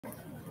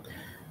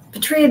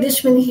Patria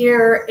Dishman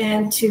here,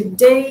 and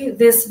today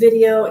this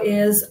video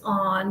is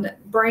on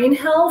brain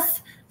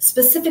health,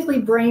 specifically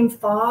brain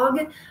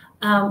fog.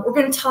 We're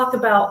going to talk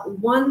about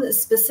one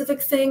specific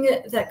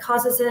thing that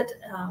causes it,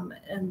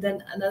 and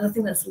then another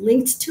thing that's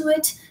linked to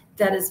it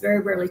that is very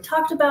rarely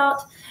talked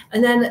about.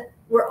 And then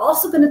we're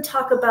also going to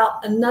talk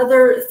about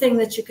another thing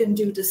that you can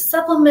do to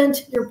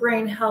supplement your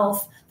brain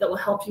health that will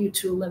help you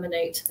to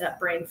eliminate that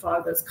brain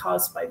fog that's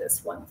caused by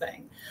this one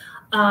thing.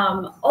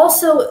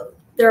 Also,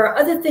 there are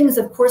other things,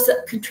 of course,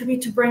 that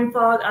contribute to brain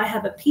fog. I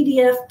have a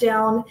PDF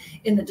down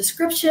in the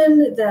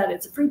description that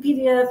it's a free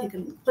PDF. You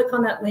can click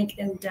on that link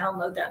and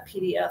download that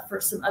PDF for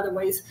some other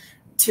ways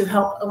to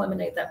help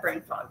eliminate that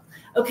brain fog.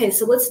 Okay,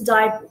 so let's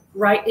dive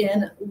right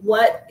in.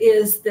 What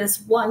is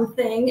this one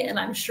thing? And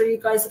I'm sure you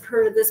guys have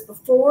heard of this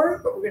before,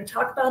 but we're going to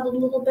talk about it a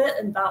little bit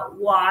and about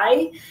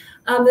why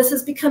this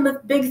has become a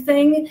big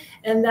thing,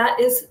 and that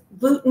is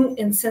gluten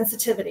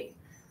insensitivity.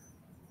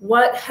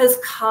 What has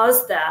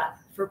caused that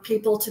for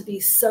people to be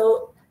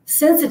so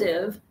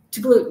sensitive to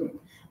gluten?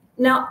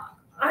 Now,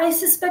 I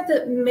suspect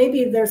that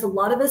maybe there's a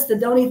lot of us that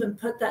don't even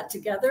put that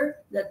together,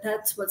 that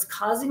that's what's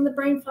causing the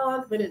brain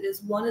fog, but it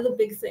is one of the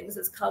big things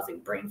that's causing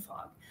brain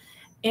fog.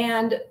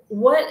 And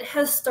what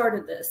has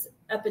started this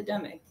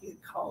epidemic, you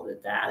call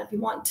it that if you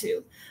want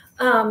to,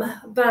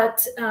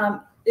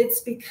 it's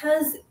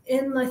because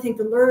in, I think,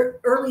 the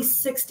early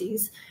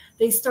 60s,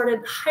 they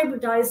started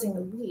hybridizing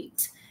the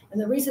wheat. And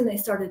the reason they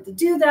started to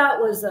do that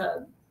was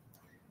a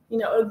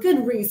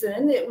good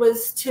reason. It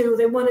was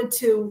they wanted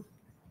to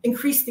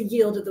increase the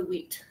yield of the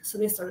wheat. So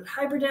they started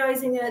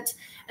hybridizing it.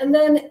 And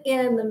then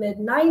in the mid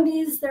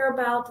 90s,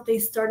 thereabout, they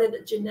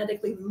started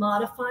genetically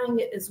modifying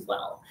it as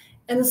well.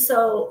 And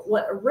so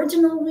what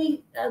original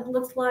wheat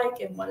looked like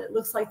and what it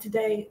looks like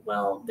today,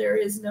 well, there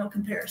is no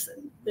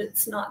comparison.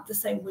 It's not the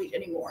same wheat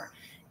anymore.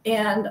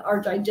 And our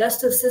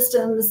digestive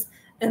systems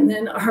and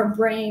then our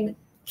brain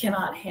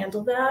cannot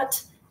handle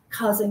that,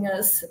 causing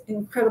us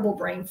incredible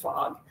brain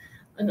fog.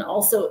 And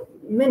also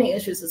many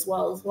issues as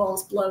well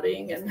as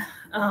bloating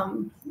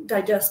and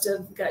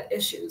digestive gut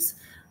issues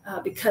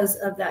because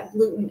of that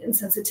gluten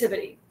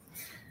insensitivity.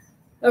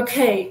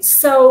 Okay,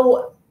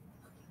 so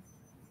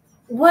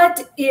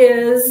what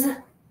is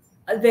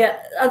the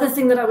other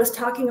thing that I was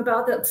talking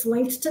about that's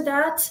linked to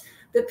that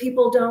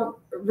people don't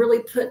really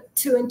put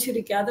two and two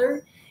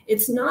together?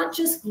 It's not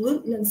just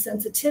gluten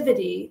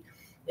insensitivity,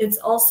 it's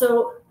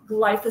also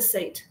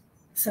glyphosate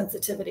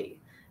sensitivity.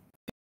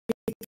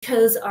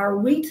 Because our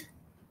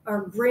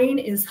brain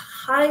is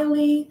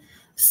highly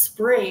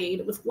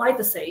sprayed with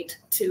glyphosate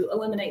to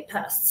eliminate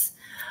pests.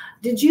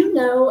 Did you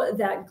know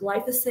that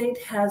glyphosate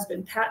has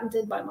been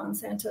patented by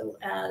Monsanto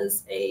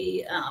as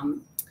a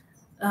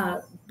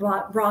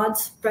broad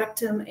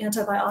spectrum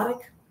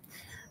antibiotic?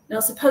 Now,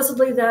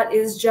 supposedly that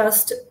is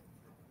just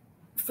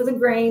for the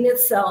grain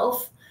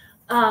itself,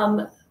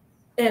 and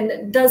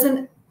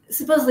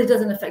supposedly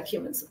doesn't affect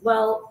humans.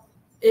 Well,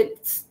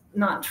 it's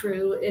not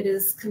true. It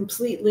is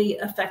completely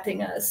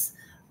affecting us,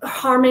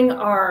 harming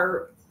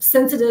our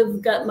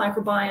sensitive gut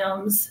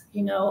microbiomes,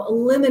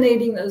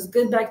 eliminating those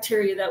good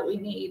bacteria that we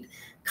need,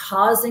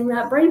 causing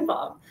that brain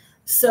fog.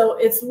 So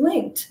it's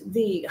linked,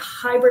 the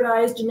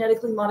hybridized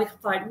genetically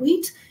modified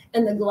wheat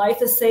and the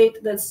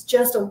glyphosate that's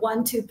just a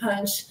 1-2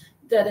 punch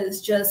that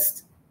is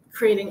just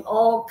creating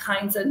all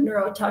kinds of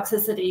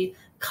neurotoxicity,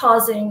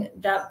 causing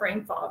that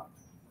brain fog.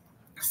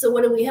 So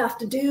what do we have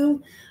to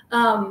do?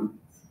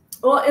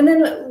 Well, and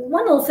then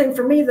one little thing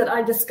for me that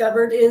I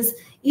discovered is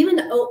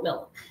even oat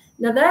milk.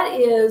 Now that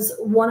is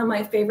one of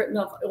my favorite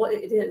milk. Well,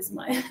 it is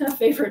my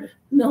favorite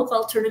milk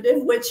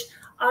alternative, which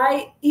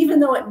even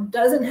though it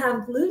doesn't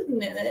have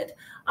gluten in it,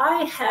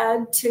 I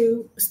had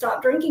to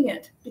stop drinking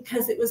it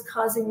because it was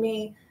causing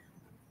me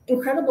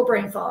incredible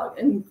brain fog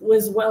and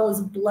as well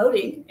as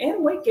bloating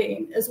and weight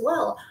gain as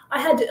well. I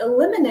had to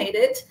eliminate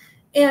it.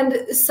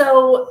 And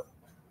so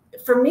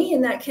for me,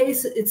 in that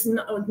case, it's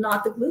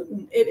not the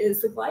gluten, it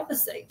is the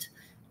glyphosate,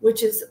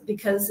 which is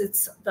because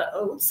the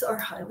oats are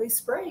highly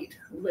sprayed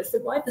with the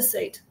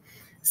glyphosate.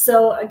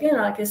 So again,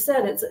 like I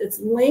said, it's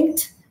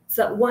linked. It's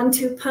that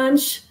 1-2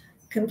 punch,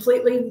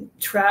 completely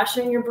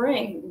trashing your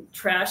brain,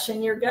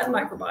 trashing your gut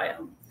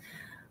microbiome.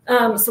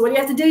 So what do you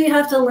have to do? You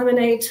have to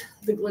eliminate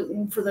the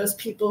gluten for those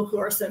people who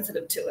are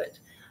sensitive to it,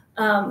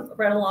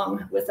 right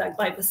along with that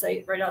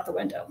glyphosate right out the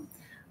window.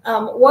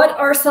 What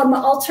are some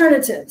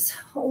alternatives?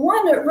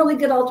 One really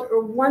good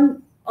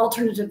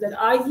alternative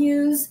that I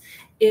use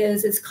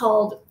it's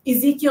called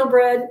Ezekiel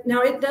bread.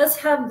 Now it does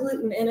have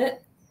gluten in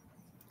it,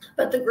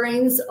 but the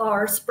grains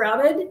are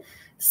sprouted.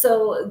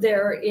 So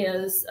there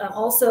is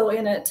also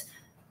in it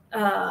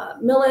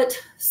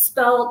millet,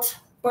 spelt,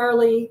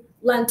 barley,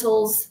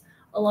 lentils,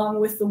 along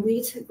with the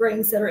wheat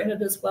grains that are in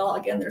it as well.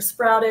 Again, they're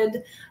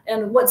sprouted.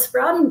 And what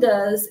sprouting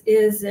does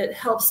is it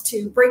helps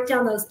to break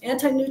down those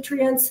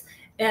anti-nutrients,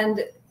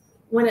 and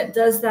when it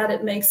does that,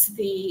 it makes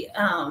the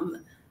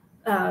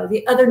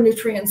other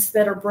nutrients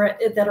that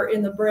are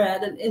in the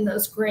bread and in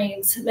those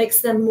grains, makes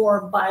them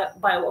more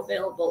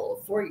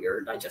bioavailable for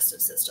your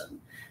digestive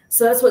system.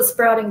 So that's what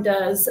sprouting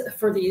does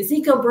for these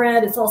eco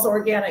bread. It's also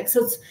organic.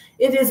 So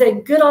it is a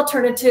good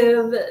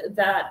alternative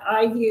that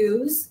I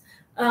use.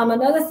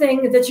 Another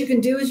thing that you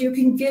can do is you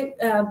can get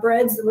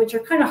breads, which are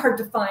kind of hard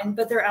to find,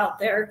 but they're out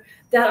there,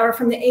 that are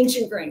from the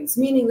ancient grains,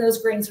 meaning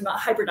those grains are not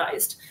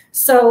hybridized.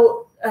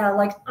 So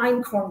like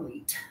einkorn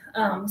wheat.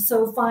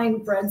 So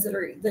find breads that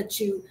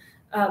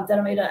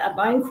are made out of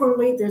einkorn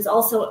wheat. There's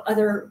also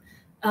other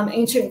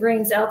ancient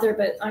grains out there,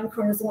 but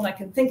einkorn is the one I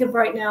can think of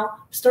right now.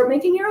 Start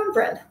making your own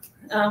bread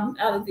out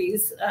of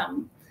these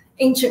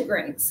ancient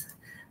grains.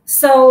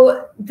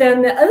 So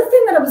then the other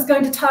thing that I was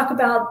going to talk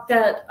about,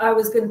 that I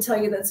was going to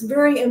tell you that's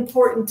very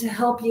important to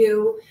help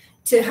you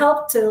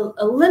to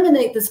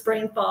eliminate this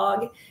brain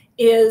fog,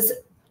 is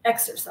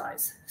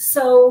exercise.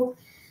 So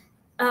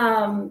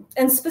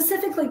and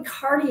specifically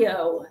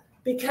cardio,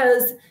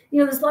 because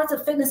there's lots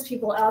of fitness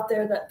people out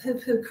there that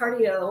poo-poo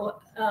cardio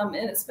and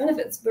its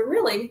benefits, but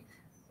really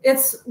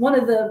it's one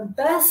of the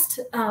best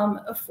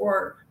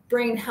for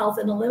brain health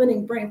and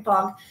eliminating brain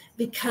fog,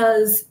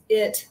 because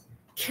it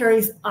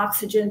carries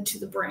oxygen to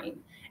the brain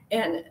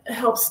and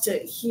helps to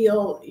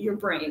heal your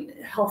brain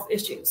health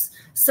issues.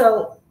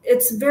 So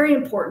it's very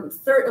important.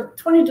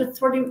 20 to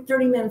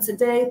 30 minutes a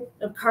day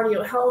of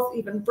cardio health,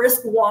 even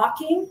brisk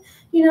walking,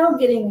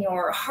 getting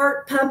your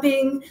heart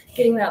pumping,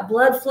 getting that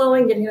blood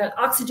flowing, getting that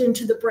oxygen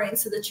to the brain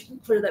so that you can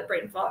clear that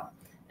brain fog.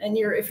 And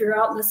if you're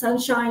out in the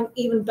sunshine,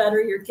 even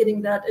better, you're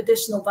getting that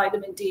additional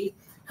vitamin D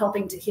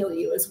helping to heal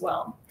you as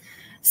well.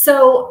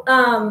 So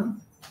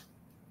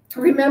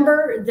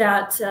remember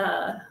that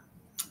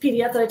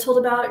PDF that I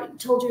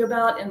told you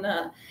about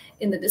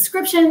in the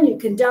description. You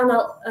can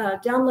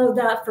download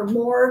that for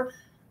more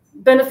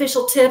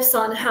beneficial tips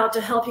on how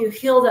to help you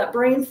heal that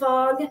brain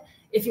fog.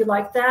 If you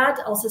like that,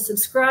 also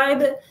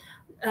subscribe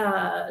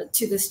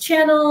to this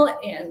channel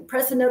and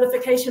press the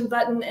notification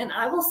button, and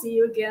I will see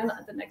you again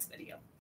at the next video.